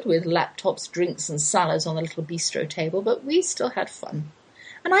awkward with laptops, drinks and salads on the little bistro table, but we still had fun.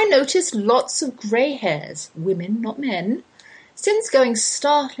 And I noticed lots of grey hairs, women, not men. Since going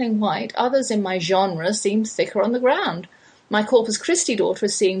startling white, others in my genre seemed thicker on the ground. My Corpus Christi daughter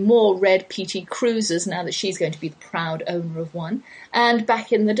is seeing more red PT Cruisers now that she's going to be the proud owner of one. And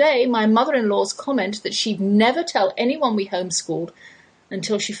back in the day, my mother-in-law's comment that she'd never tell anyone we homeschooled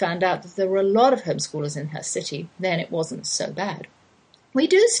until she found out that there were a lot of homeschoolers in her city. Then it wasn't so bad. We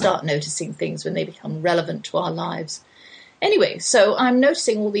do start noticing things when they become relevant to our lives. Anyway, so I'm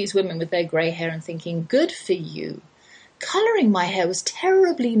noticing all these women with their grey hair and thinking, good for you. Colouring my hair was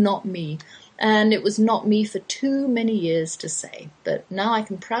terribly not me. And it was not me for too many years to say. But now I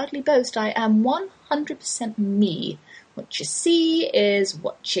can proudly boast I am 100% me. What you see is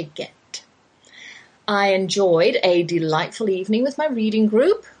what you get. I enjoyed a delightful evening with my reading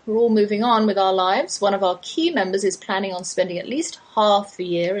group. We're all moving on with our lives. One of our key members is planning on spending at least half the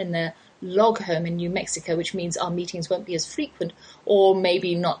year in their log home in New Mexico, which means our meetings won't be as frequent or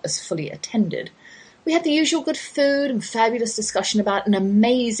maybe not as fully attended. We had the usual good food and fabulous discussion about an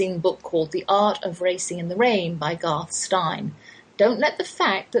amazing book called The Art of Racing in the Rain by Garth Stein. Don't let the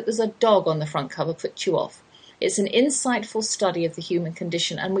fact that there's a dog on the front cover put you off. It's an insightful study of the human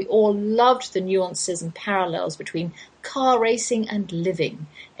condition, and we all loved the nuances and parallels between car racing and living,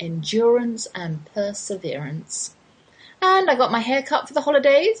 endurance and perseverance. And I got my hair cut for the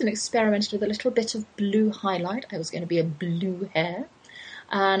holidays and experimented with a little bit of blue highlight. I was going to be a blue hair.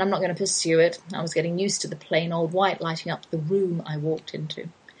 And I'm not going to pursue it. I was getting used to the plain old white lighting up the room I walked into.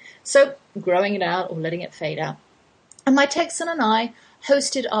 So, growing it out or letting it fade out. And my Texan and I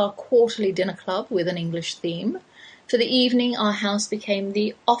hosted our quarterly dinner club with an English theme. For the evening, our house became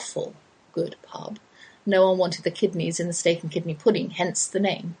the awful good pub. No one wanted the kidneys in the steak and kidney pudding, hence the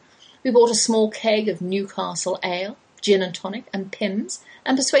name. We bought a small keg of Newcastle ale, gin and tonic, and Pimm's,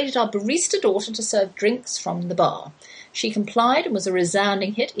 and persuaded our barista daughter to serve drinks from the bar. She complied and was a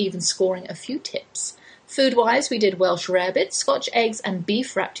resounding hit, even scoring a few tips. Food-wise, we did Welsh rarebit, Scotch eggs, and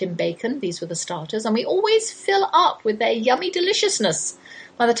beef wrapped in bacon. These were the starters, and we always fill up with their yummy deliciousness.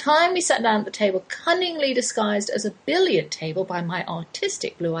 By the time we sat down at the table, cunningly disguised as a billiard table by my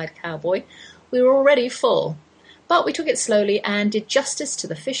artistic blue-eyed cowboy, we were already full. But we took it slowly and did justice to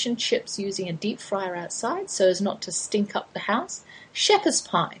the fish and chips using a deep fryer outside so as not to stink up the house, shepherd's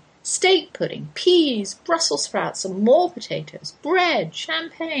pie, steak pudding, peas, Brussels sprouts, and more potatoes, bread,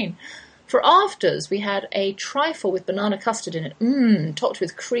 champagne. For afters, we had a trifle with banana custard in it, topped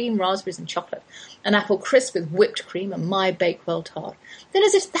with cream, raspberries, and chocolate, an apple crisp with whipped cream, and my Bakewell tart. Then,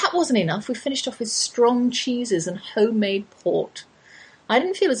 as if that wasn't enough, we finished off with strong cheeses and homemade port. I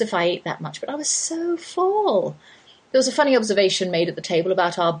didn't feel as if I ate that much, but I was so full. There was a funny observation made at the table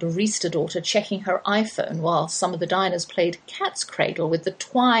about our barista daughter checking her iPhone while some of the diners played cat's cradle with the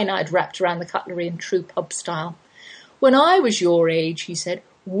twine I'd wrapped around the cutlery in true pub style. When I was your age, he said,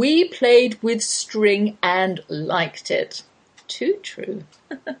 we played with string and liked it. Too true.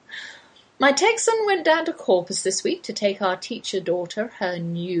 My Texan went down to Corpus this week to take our teacher daughter her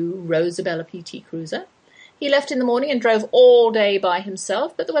new Rosabella PT Cruiser. He left in the morning and drove all day by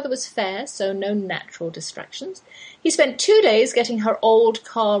himself, but the weather was fair, so no natural distractions. He spent 2 days getting her old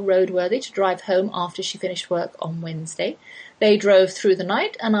car roadworthy to drive home after she finished work on Wednesday. They drove through the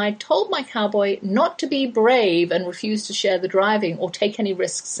night, and I told my cowboy not to be brave and refuse to share the driving or take any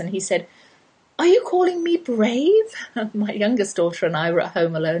risks, and he said, "Are you calling me brave?" My youngest daughter and I were at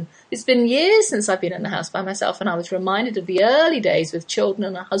home alone. It's been years since I've been in the house by myself, and I was reminded of the early days with children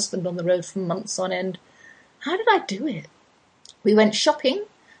and a husband on the road for months on end. How did I do it? We went shopping,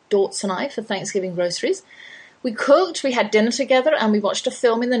 Dortz and I, for Thanksgiving groceries. We cooked, we had dinner together, and we watched a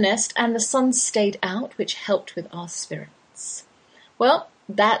film in the nest, and the sun stayed out, which helped with our spirits. Well,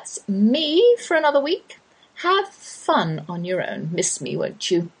 that's me for another week. Have fun on your own. Miss me,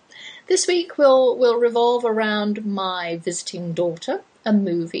 won't you? This week will revolve around my visiting daughter, a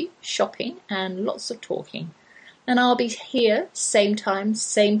movie, shopping, and lots of talking. And I'll be here, same time,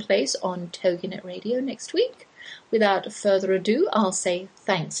 same place on TogiNet Radio next week. Without further ado, I'll say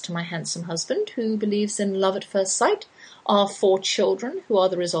thanks to my handsome husband, who believes in love at first sight, our 4 children, who are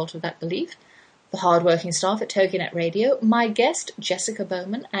the result of that belief, the hard-working staff at TogiNet Radio, my guest, Jessica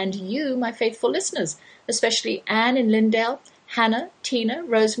Bowman, and you, my faithful listeners, especially Anne in Lindale, Hannah, Tina,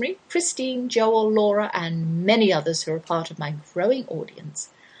 Rosemary, Christine, Joel, Laura, and many others who are part of my growing audience.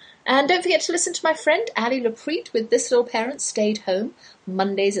 And don't forget to listen to my friend Ali Lapreet with This Little Parent Stayed Home,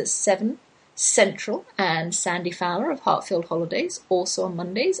 Mondays at 7 Central, and Sandy Fowler of Hartfield Holidays, also on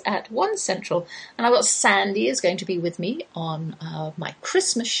Mondays at 1 Central. And I've got Sandy is going to be with me on my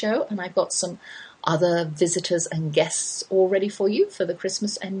Christmas show, and I've got some other visitors and guests all ready for you for the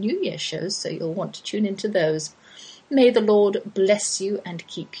Christmas and New Year shows, so you'll want to tune into those. May the Lord bless you and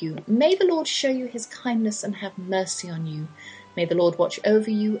keep you. May the Lord show you his kindness and have mercy on you. May the Lord watch over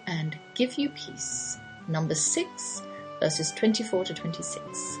you and give you peace. Number 6, verses 24 to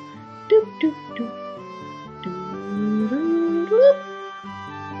 26. Doop, doop, doop. Doop, doop, doop.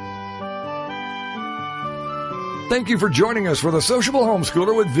 Thank you for joining us for The Sociable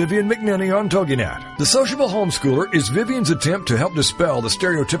Homeschooler with Vivian McNinney on TogiNet. The Sociable Homeschooler is Vivian's attempt to help dispel the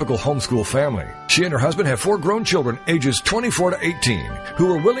stereotypical homeschool family. She and her husband have 4 grown children ages 24 to 18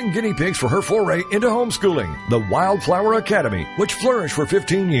 who are willing guinea pigs for her foray into homeschooling, the Wildflower Academy, which flourished for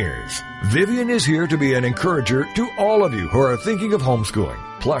 15 years. Vivian is here to be an encourager to all of you who are thinking of homeschooling.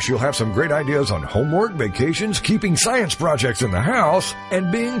 Plus, you'll have some great ideas on homework, vacations, keeping science projects in the house,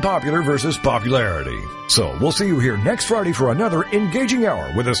 and being popular versus popularity. So, we'll see you here next Friday for another engaging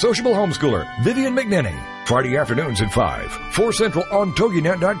hour with a sociable homeschooler, Vivian McNinney. Friday afternoons at 5, 4 Central on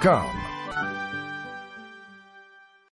TogiNet.com.